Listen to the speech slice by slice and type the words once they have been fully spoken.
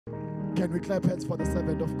Can we clap hands for the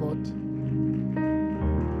servant of God?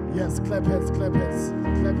 Yes, clap hands, clap hands.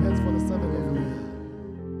 Clap hands for the servant of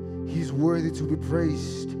God. He's worthy to be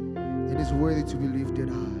praised and is worthy to be lifted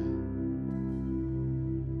high.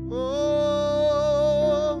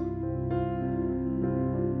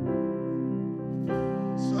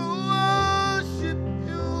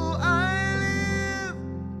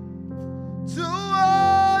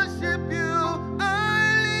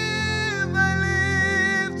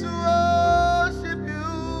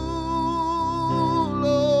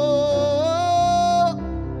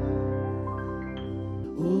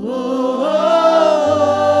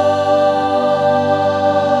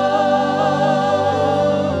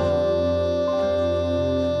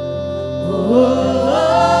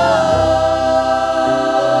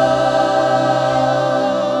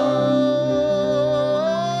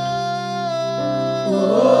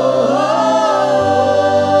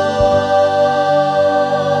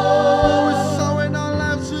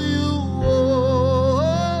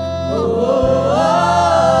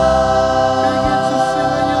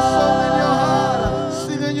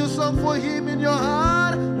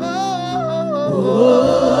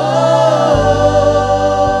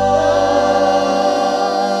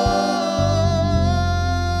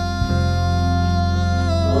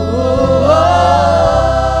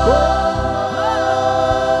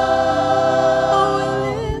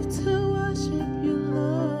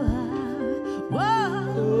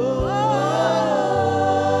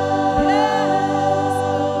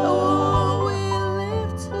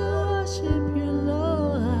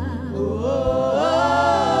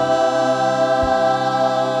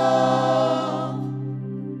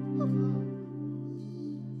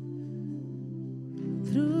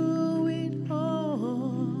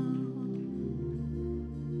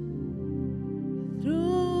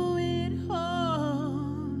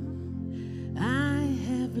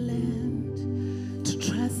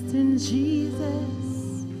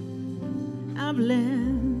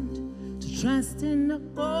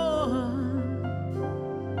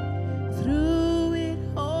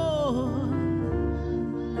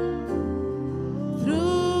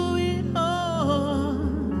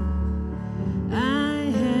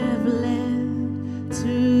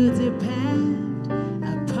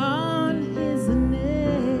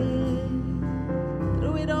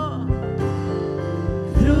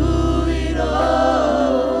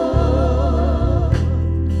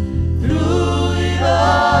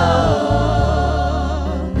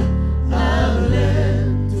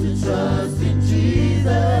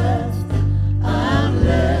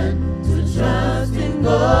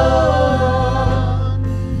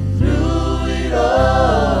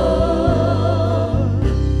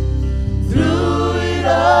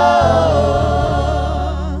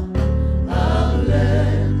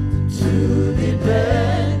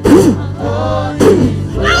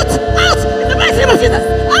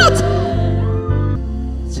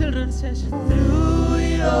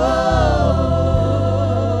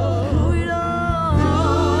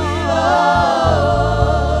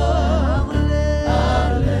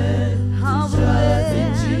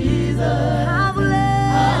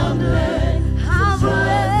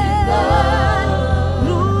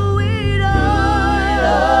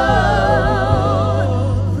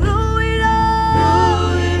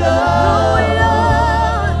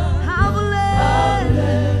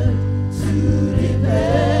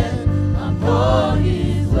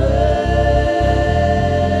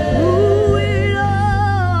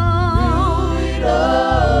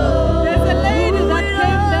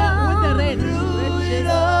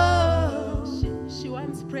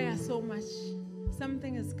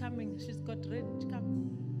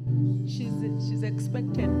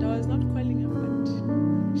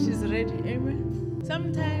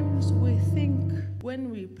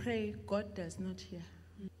 God does not hear.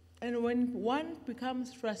 And when one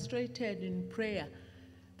becomes frustrated in prayer,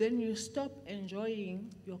 then you stop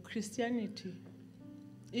enjoying your Christianity,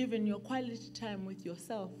 even your quality time with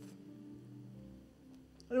yourself.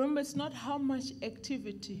 Remember, it's not how much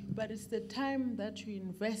activity, but it's the time that you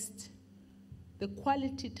invest, the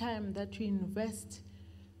quality time that you invest,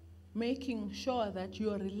 making sure that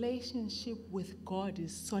your relationship with God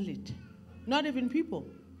is solid. Not even people.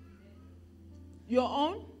 Your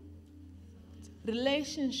own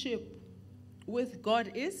relationship with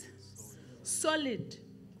God is solid.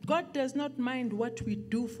 God does not mind what we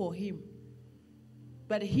do for him,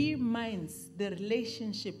 but he minds the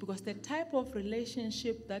relationship, because the type of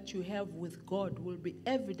relationship that you have with God will be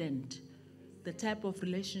evident the type of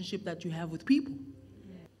relationship that you have with people.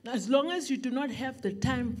 As long as you do not have the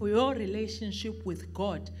time for your relationship with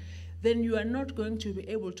God, then you are not going to be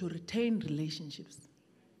able to retain relationships.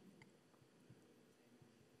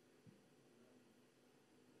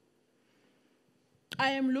 I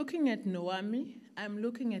am looking at Naomi. I'm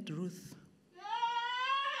looking at Ruth.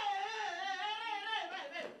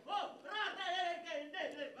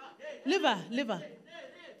 Liver.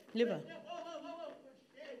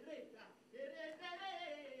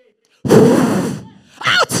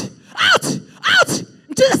 Out!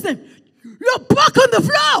 In Jesus' name, you're back on the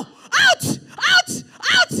floor. Out!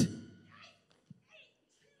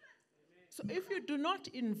 So if you do not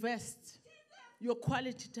invest your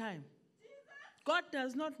quality time, God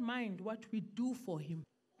does not mind what we do for him,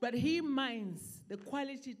 but he minds the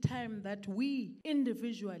quality time that we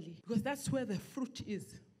individually, because that's where the fruit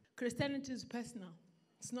is. Christianity is personal.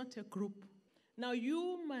 It's not a group. Now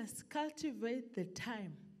you must cultivate the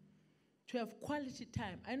time to have quality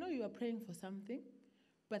time. I know you are praying for something,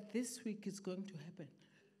 but this week is going to happen.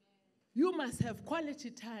 You must have quality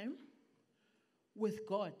time with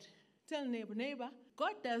God. Tell neighbor,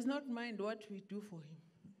 God does not mind what we do for him.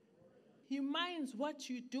 He minds what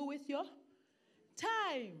you do with your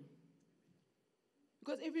time.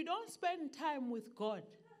 Because if you don't spend time with God,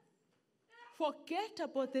 forget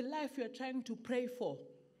about the life you're trying to pray for,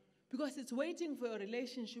 because it's waiting for your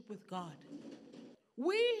relationship with God.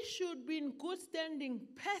 We should be in good standing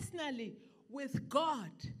personally with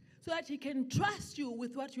God so that he can trust you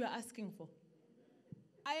with what you are asking for.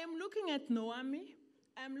 I am looking at Naomi.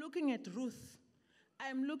 I'm looking at Ruth.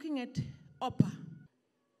 I'm looking at Oprah.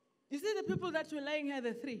 You see the people that were lying here,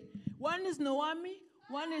 the three. One is Naomi,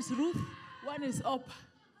 one is Ruth, one is Oprah.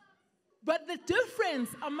 But the difference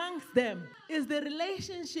amongst them is the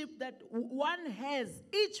relationship that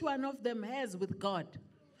each one of them has with God.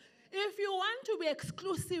 If you want to be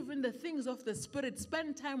exclusive in the things of the Spirit,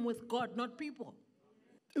 spend time with God, not people.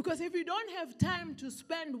 Because if you don't have time to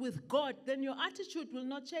spend with God, then your attitude will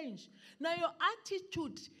not change. Now, your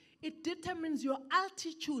attitude, it determines your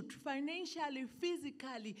altitude, financially,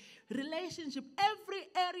 physically, relationship, every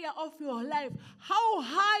area of your life, how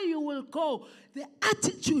high you will go, the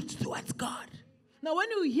attitude towards God. Now, when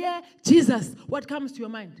you hear Jesus, what comes to your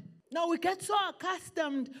mind? Now, we get so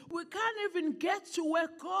accustomed, we can't even get to where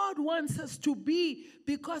God wants us to be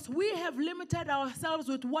because we have limited ourselves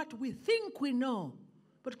with what we think we know.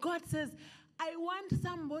 But God says, I want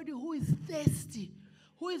somebody who is thirsty,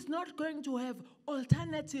 who is not going to have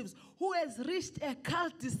alternatives, who has reached a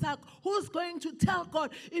cul-de-sac, who's going to tell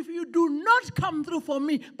God, if you do not come through for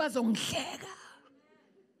me, bazonghleka.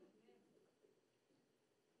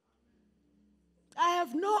 I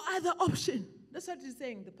have no other option. That's what he's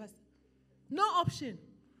saying, the pastor. No option.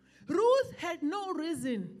 Ruth had no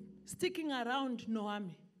reason sticking around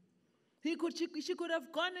Naomi. She could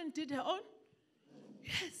have gone and did her own.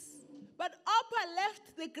 Yes. But Oprah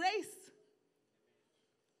left the grace.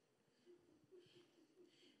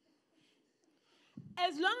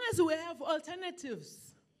 As long as we have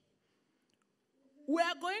alternatives, we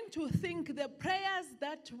are going to think the prayers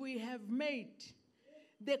that we have made,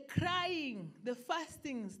 the crying, the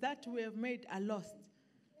fastings that we have made are lost.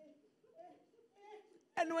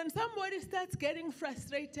 And when somebody starts getting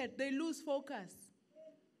frustrated, they lose focus.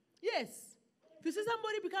 Yes. If you see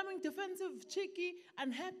somebody becoming defensive, cheeky,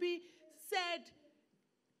 unhappy, sad,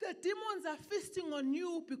 the demons are feasting on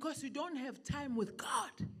you because you don't have time with God.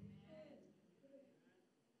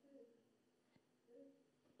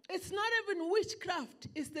 It's not even witchcraft.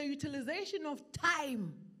 It's the utilization of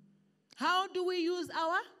time. How do we use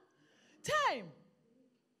our time?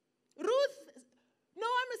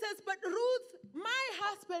 Naomi says, but Ruth, my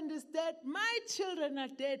husband is dead. My children are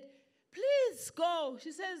dead. Please go.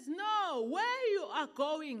 She says, no, where you are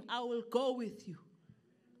going, I will go with you.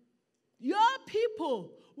 Your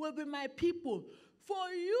people will be my people. For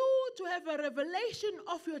you to have a revelation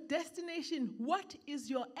of your destination, what is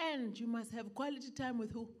your end? You must have quality time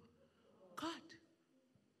with who? God.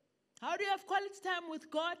 How do you have quality time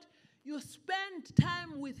with God? You spend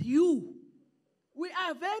time with you. We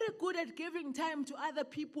are very good at giving time to other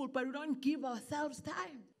people, but we don't give ourselves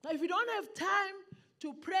time. Now, if you don't have time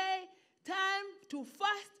to pray, time to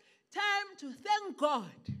fast, time to thank God,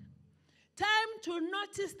 time to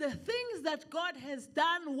notice the things that God has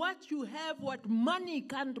done, what you have, what money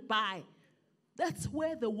can't buy. That's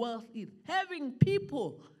where the wealth is. Having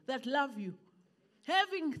people that love you.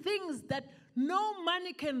 Having things that no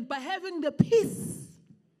money can buy. Having the peace.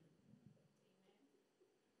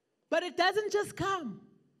 But it doesn't just come.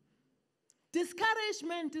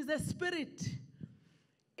 Discouragement is a spirit.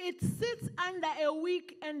 It sits under a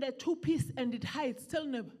week and a two-piece and it hides. Tell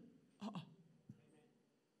neighbor.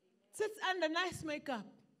 Sits under nice makeup.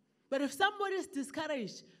 But if somebody is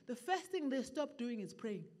discouraged, the first thing they stop doing is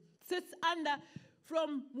praying. Sits under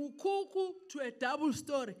from mukuku to a double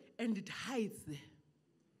story and it hides there.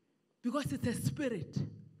 Because it's a spirit.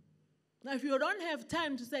 Now, if you don't have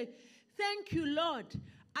time to say, thank you, Lord,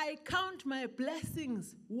 I count my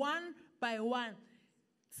blessings one by one.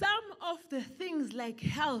 Some of the things like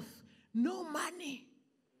health, no money.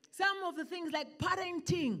 Some of the things like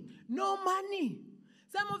parenting, no money.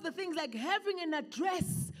 Some of the things like having an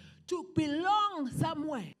address to belong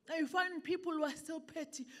somewhere. And you find people who are still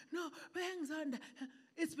petty. No,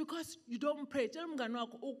 it's because you don't pray. Tell them,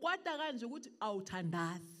 ukwata kanje ukuthi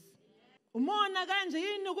awuthandazi. Umona kanje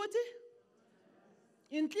yini ukuthi?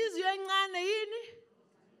 Inhliziyo encane yini?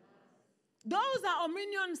 Those are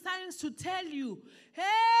omnion signs to tell you,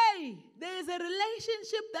 hey, there is a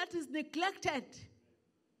relationship that is neglected.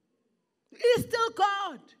 He's still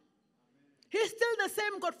God. He's still the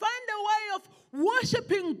same God. Find a way of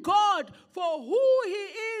worshiping God for who He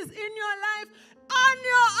is in your life on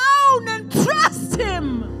your own and trust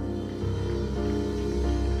Him.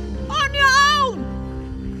 On your own.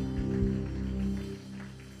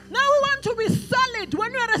 Now we want to be solid.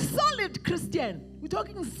 When you're a solid Christian, we're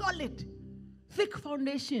talking solid, thick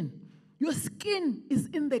foundation. Your skin is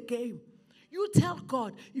in the game. You tell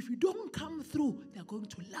God, if you don't come through, they're going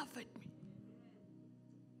to laugh at me.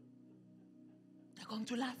 They're going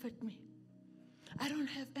to laugh at me. I don't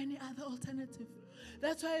have any other alternative.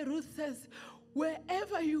 That's why Ruth says,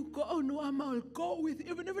 wherever you go, Noam, I'll go with,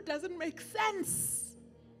 even if it doesn't make sense.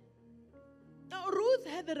 Now, Ruth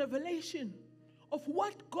had the revelation of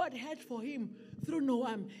what God had for him through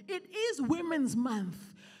Noam. It is Women's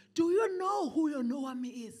Month. Do you know who your Noam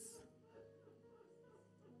is?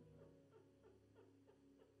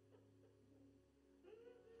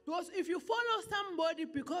 Because if you follow somebody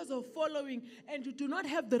because of following and you do not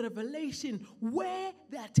have the revelation where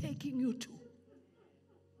they are taking you to.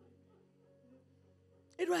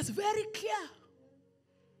 It was very clear.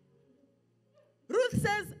 Ruth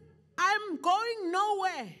says, I'm going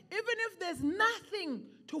nowhere, even if there's nothing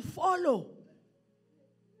to follow.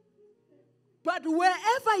 But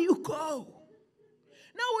wherever you go.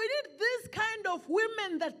 Now we need this kind of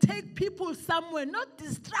women that take people somewhere, not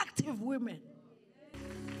destructive women.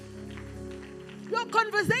 Your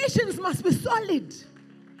conversations must be solid.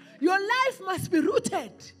 Your life must be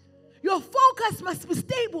rooted. Your focus must be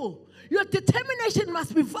stable. Your determination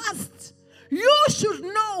must be vast. You should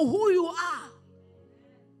know who you are.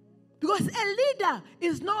 Because a leader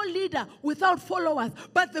is no leader without followers.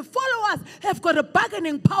 But the followers have got a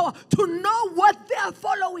bargaining power to know what they are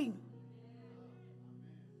following.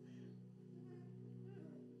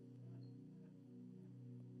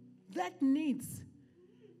 That needs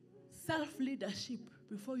self-leadership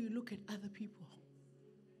before you look at other people.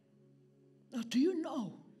 Now, do you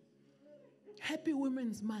know? Happy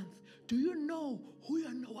Women's Month. Do you know who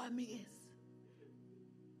your Naomi is?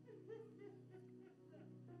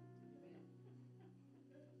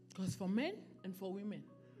 Because for men and for women.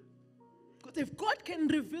 Because if God can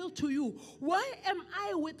reveal to you, why am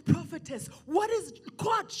I with Prophetess? What is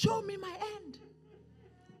God? Show me my end.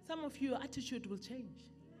 Some of your attitude will change.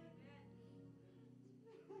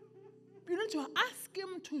 You need to ask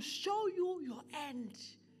Him to show you your end.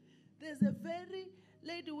 There's a very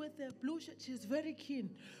lady with a blue shirt. She's very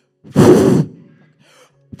keen.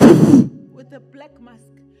 With a black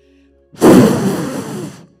mask.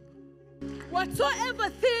 Whatsoever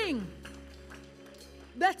thing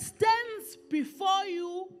that stands before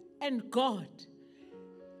you and God.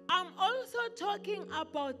 I'm also talking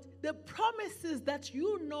about the promises that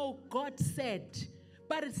you know God said.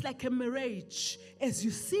 But it's like a mirage. As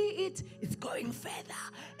you see it, it's going further.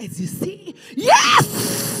 As you see it,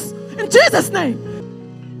 yes! In Jesus'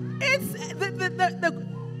 name. It's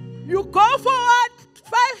you go forward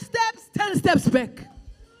 5 steps, 10 steps back.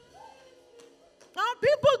 Now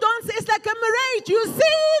people don't say it's like a mirage. You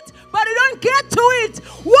see it, but you don't get to it.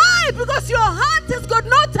 Why? Because your heart has got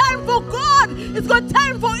no time for God. It's got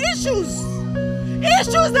time for issues.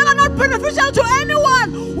 Issues that are not beneficial to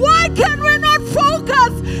anyone. Why can we not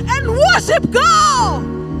focus and worship God?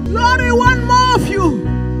 Lord, we want more of you.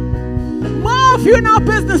 More of you in our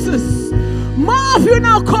businesses. More of you in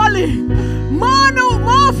our calling.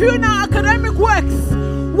 More of you in our academic works.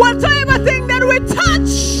 Whatever thing that we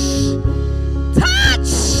touch,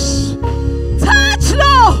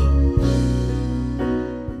 Lord.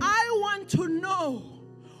 I want to know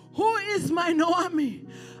who is my Naomi.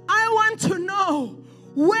 I want to know,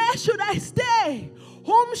 where should I stay?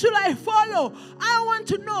 Whom should I follow? I want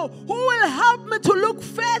to know who will help me to look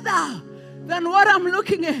further than what I'm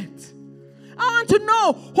looking at. I want to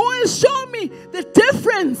know who will show me the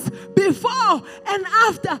difference before and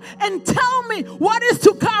after and tell me what is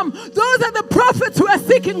to come. Those are the prophets we are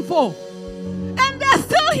seeking for. And they're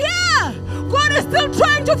still here. God God is still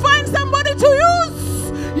trying to find somebody to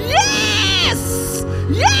use. Yes!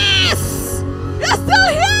 Yes! You're still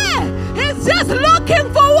here. He's just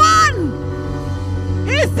looking for one.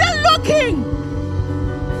 He's still looking.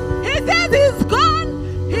 He says he's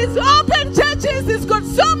gone. He's opened churches. He's got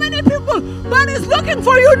so many people. But he's looking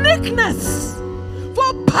for uniqueness.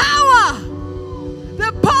 For power.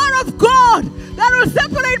 The power of God that will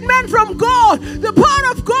separate men from God. The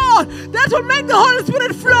power of God that will make the Holy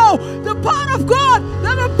Spirit flow. The power of God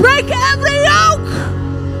that will break every yoke.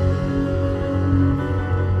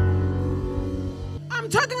 I'm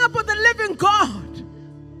talking about the living God.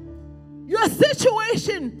 Your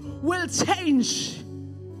situation will change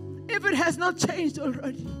if it has not changed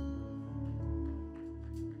already.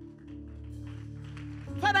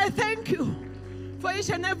 But I thank you for each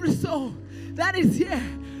and every soul that is here.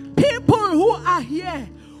 People who are here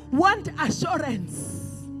want assurance.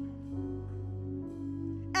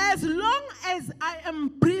 As long as I am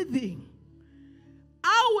breathing,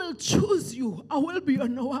 I will choose you. I will be your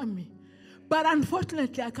Naomi. But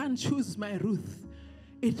unfortunately, I can't choose my Ruth.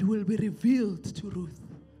 It will be revealed to Ruth.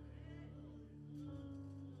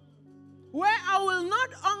 Where I will not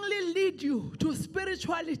only lead you to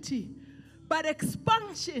spirituality, but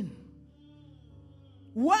expansion,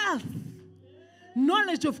 wealth,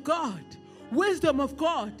 knowledge of God, wisdom of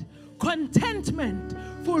God, contentment,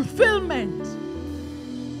 fulfillment.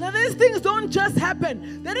 Now these things don't just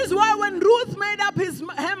happen. That is why when Ruth made up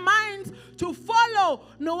her mind to follow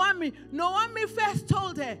Naomi, Naomi first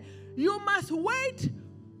told her, you must wait.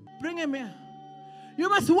 Bring him here. You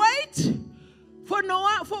must wait for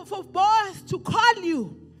Boaz to call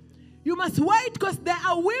you. You must wait because there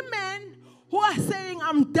are women who are saying,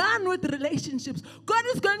 I'm done with relationships. God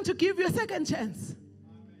is going to give you a second chance.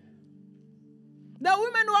 There are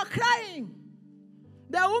women who are crying.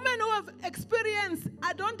 There are women who have experienced,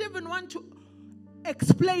 I don't even want to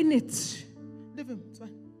explain it. Leave him, it's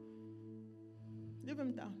fine. Leave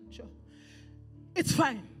him down, sure. It's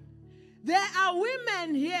fine. There are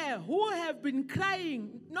women here who have been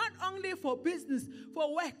crying, not only for business,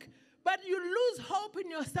 for work, but you lose hope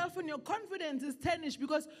in yourself and your confidence is tarnished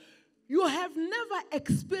because you have never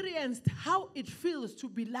experienced how it feels to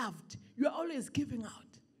be loved. You are always giving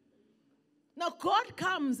out. Now God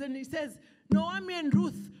comes and he says, Naomi and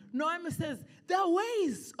Ruth, Naomi says, there are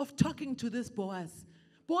ways of talking to this Boaz.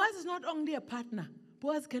 Boaz is not only a partner.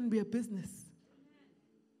 Boaz can be a business.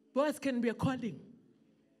 Boaz can be a calling.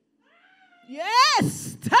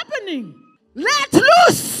 Yes, it's happening. Let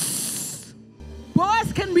loose.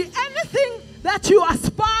 Boaz can be anything that you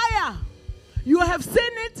aspire. You have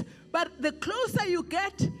seen it, but the closer you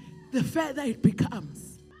get, the further it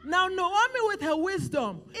becomes. Now Naomi with her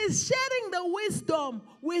wisdom is sharing the wisdom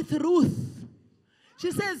with Ruth.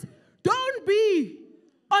 She says, don't be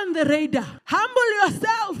on the radar. Humble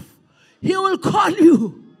yourself. He will call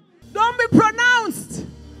you. Don't be pronounced.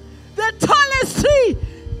 The tallest tree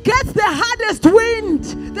gets the hardest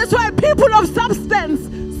wind. That's why people of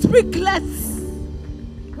substance speak less.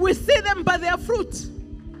 We see them by their fruit.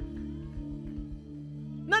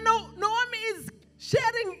 No, Naomi is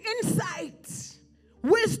sharing insight,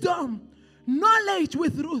 wisdom, knowledge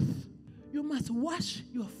with Ruth. You must wash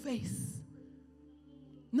your face.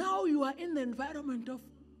 Now you are in the environment of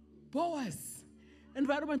Boaz,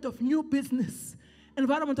 environment of new business,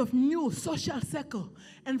 environment of new social circle,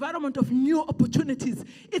 environment of new opportunities.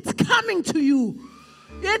 It's coming to you.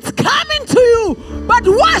 It's coming to you. But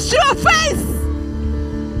wash your face.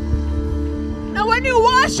 Now when you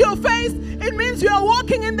wash your face, it means you are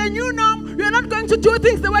walking in the new norm. You are not going to do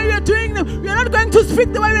things the way you are doing them. You are not going to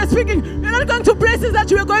speak the way we are speaking. You are not going to places that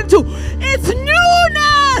you are going to. It's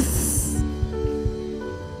newness.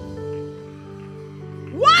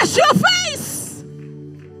 Wash your face.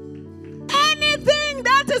 Anything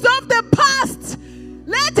that is of the past,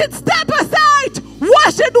 let it step aside.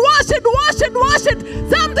 Wash it, wash it, wash it, wash it.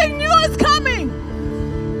 Something new is coming.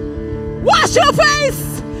 Wash your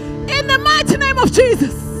face in the mighty name of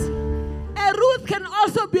Jesus. A Ruth can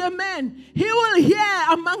also be a man. He will hear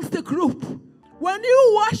amongst the group. When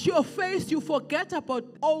you wash your face, you forget about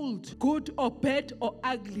old, good or bad or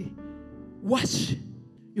ugly. Wash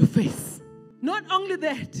your face. Not only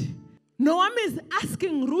that, Naomi is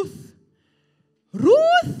asking Ruth,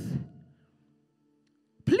 Ruth,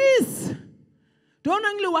 please, don't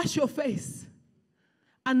only wash your face,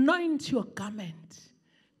 anoint your garment.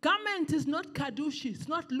 Garment is not Kadushi, it's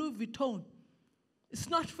not Louis Vuitton, it's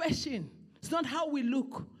not fashion, it's not how we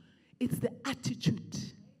look, it's the attitude.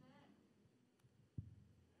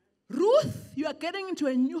 Ruth, you are getting into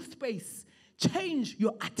a new space. Change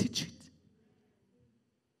your attitude.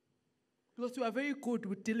 Because you are very good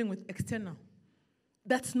with dealing with external.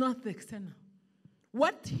 That's not the external.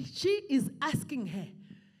 What she is asking her,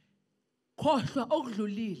 khohlwa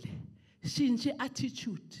okudlulile, shintshe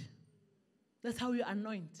attitude. That's how you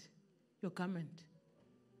anoint your garment.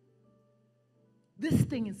 This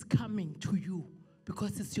thing is coming to you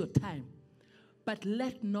because it's your time. But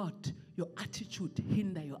let not your attitude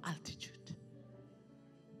hinder your altitude.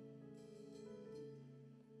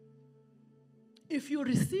 If you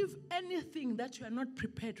receive anything that you are not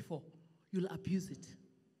prepared for, you'll abuse it.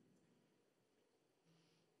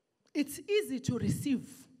 It's easy to receive.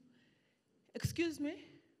 Excuse me?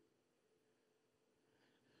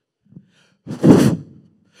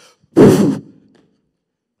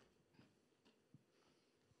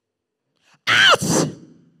 Out!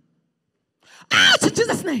 Out in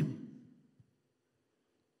Jesus' name.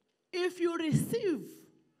 If you receive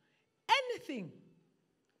anything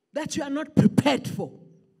that you are not prepared for,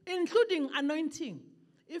 including anointing,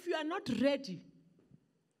 if you are not ready,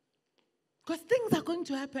 because things are going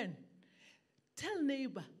to happen. Tell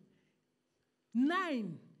neighbor,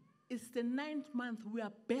 9 is the 9th month we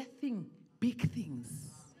are birthing big things.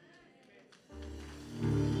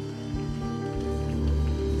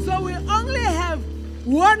 So we only have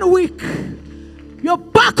 1 week. You're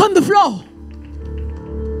back on the floor.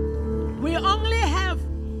 We only have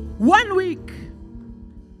 1 week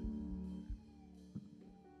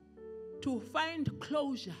to find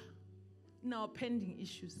closure in our pending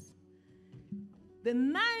issues. The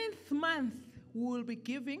 9th month we will be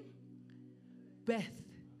giving birth,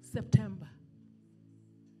 September.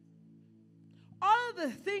 All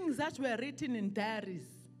the things that were written in diaries,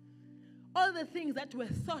 all the things that were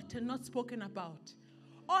thought and not spoken about,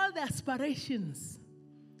 all the aspirations,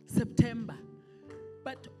 September.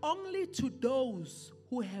 But only to those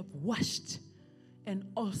who have washed and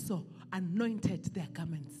also anointed their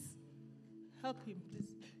garments. Help him,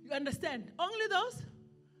 please. You understand? Only those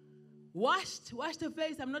washed the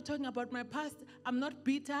face. I'm not talking about my past. I'm not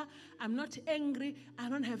bitter. I'm not angry. I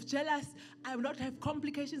don't have jealous. I don't have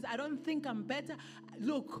complications. I don't think I'm better.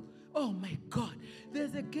 Look, oh my God.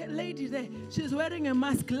 There's a lady there. She's wearing a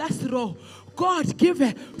mask. Last row. God, give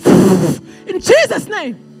her. In Jesus'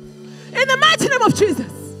 name. In the mighty name of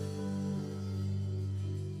Jesus.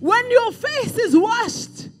 When your face is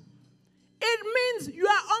washed, it means you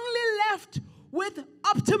are only left with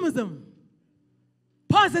optimism,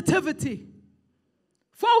 positivity,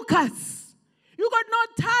 focus. You got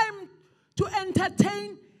no time to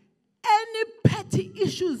entertain any petty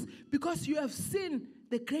issues because you have seen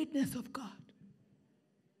the greatness of God.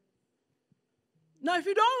 Now, if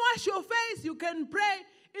you don't wash your face, you can pray.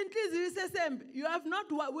 You have not.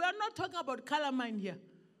 We are not talking about color mind here.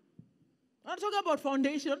 We're not talking about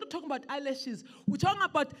foundation. We're not talking about eyelashes. We're talking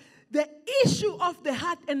about the issue of the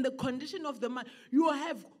heart and the condition of the mind. You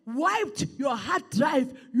have wiped your hard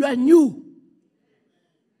drive. You are new.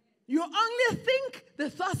 You only think the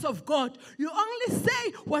thoughts of God. You only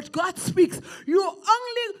say what God speaks. You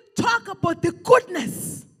only talk about the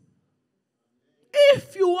goodness.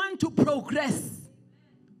 If you want to progress,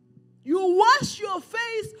 you wash your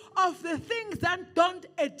face of the things that don't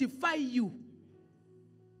edify you.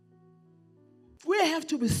 We have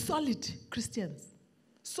to be solid Christians.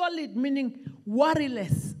 Solid meaning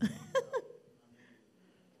worryless.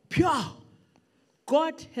 Pure.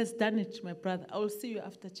 God has done it, my brother. I will see you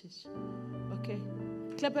after church. Okay?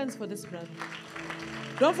 Clap hands for this brother.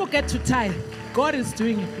 Don't forget to tithe. God is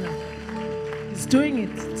doing it now. He's doing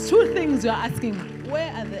it. 2 things you're asking.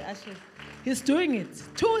 Where are the ashes? He's doing it.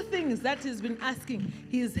 2 things that he's been asking.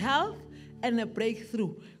 His health and a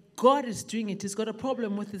breakthrough. God is doing it. He's got a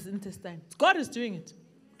problem with his intestine. God is doing it.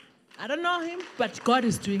 I don't know him, but God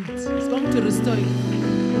is doing it. He's going to restore you.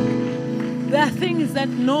 There are things that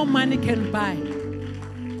no money can buy.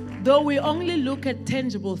 Though we only look at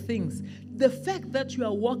tangible things, the fact that you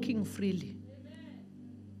are walking freely,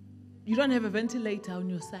 you don't have a ventilator on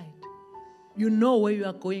your side. You know where you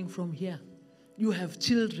are going from here. You have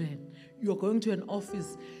children. You're going to an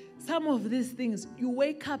office. Some of these things, you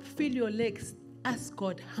wake up, feel your legs. Ask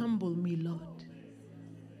God, humble me, Lord,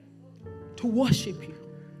 to worship you.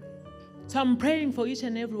 So I'm praying for each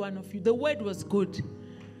and every one of you. The word was good.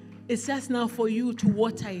 It's just now for you to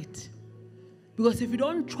water it. Because if you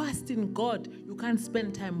don't trust in God, you can't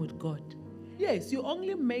spend time with God. Yes, you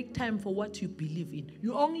only make time for what you believe in.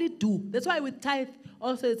 You only do. That's why with tithe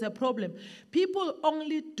also it's a problem. People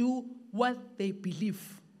only do what they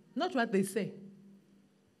believe, not what they say.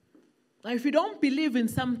 Now, if you don't believe in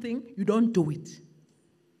something, you don't do it.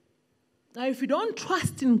 Now, if you don't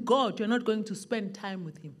trust in God, you're not going to spend time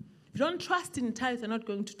with him. If you don't trust in tithe, you're not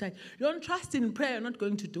going to tithe. You don't trust in prayer, you're not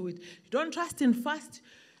going to do it. You don't trust in fast,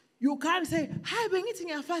 You can't say, hi, I'm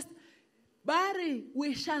eating a fast. Barry,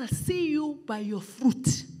 we shall see you by your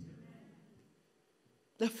fruit.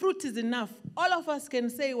 The fruit is enough. All of us can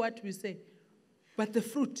say what we say. But the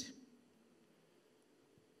fruit,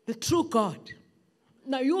 the true God.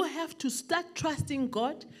 Now you have to start trusting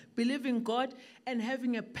God, believing God, and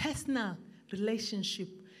having a personal relationship.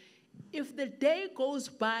 If the day goes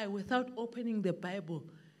by without opening the Bible,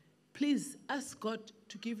 please ask God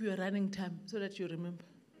to give you a running time so that you remember.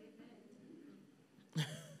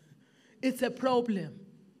 It's a problem.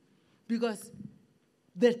 Because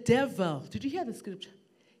the devil, did you hear the scripture?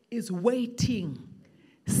 Is waiting,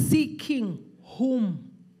 seeking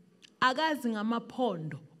whom? Akazi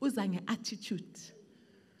ngamaphondo, uza nge-attitude,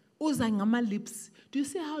 uza ngama-lips. Do you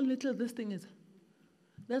see how little this thing is?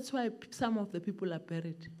 That's why some of the people are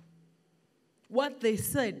buried. What they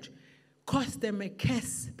said cost them a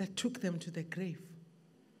curse that took them to the grave.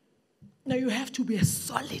 Now you have to be a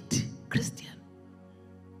solid Christian.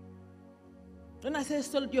 When I say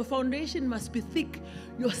solid, your foundation must be thick.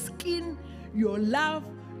 Your skin, your love,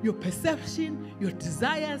 your perception, your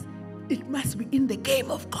desires, it must be in the game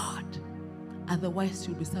of God. Otherwise,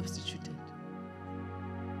 you'll be substituted.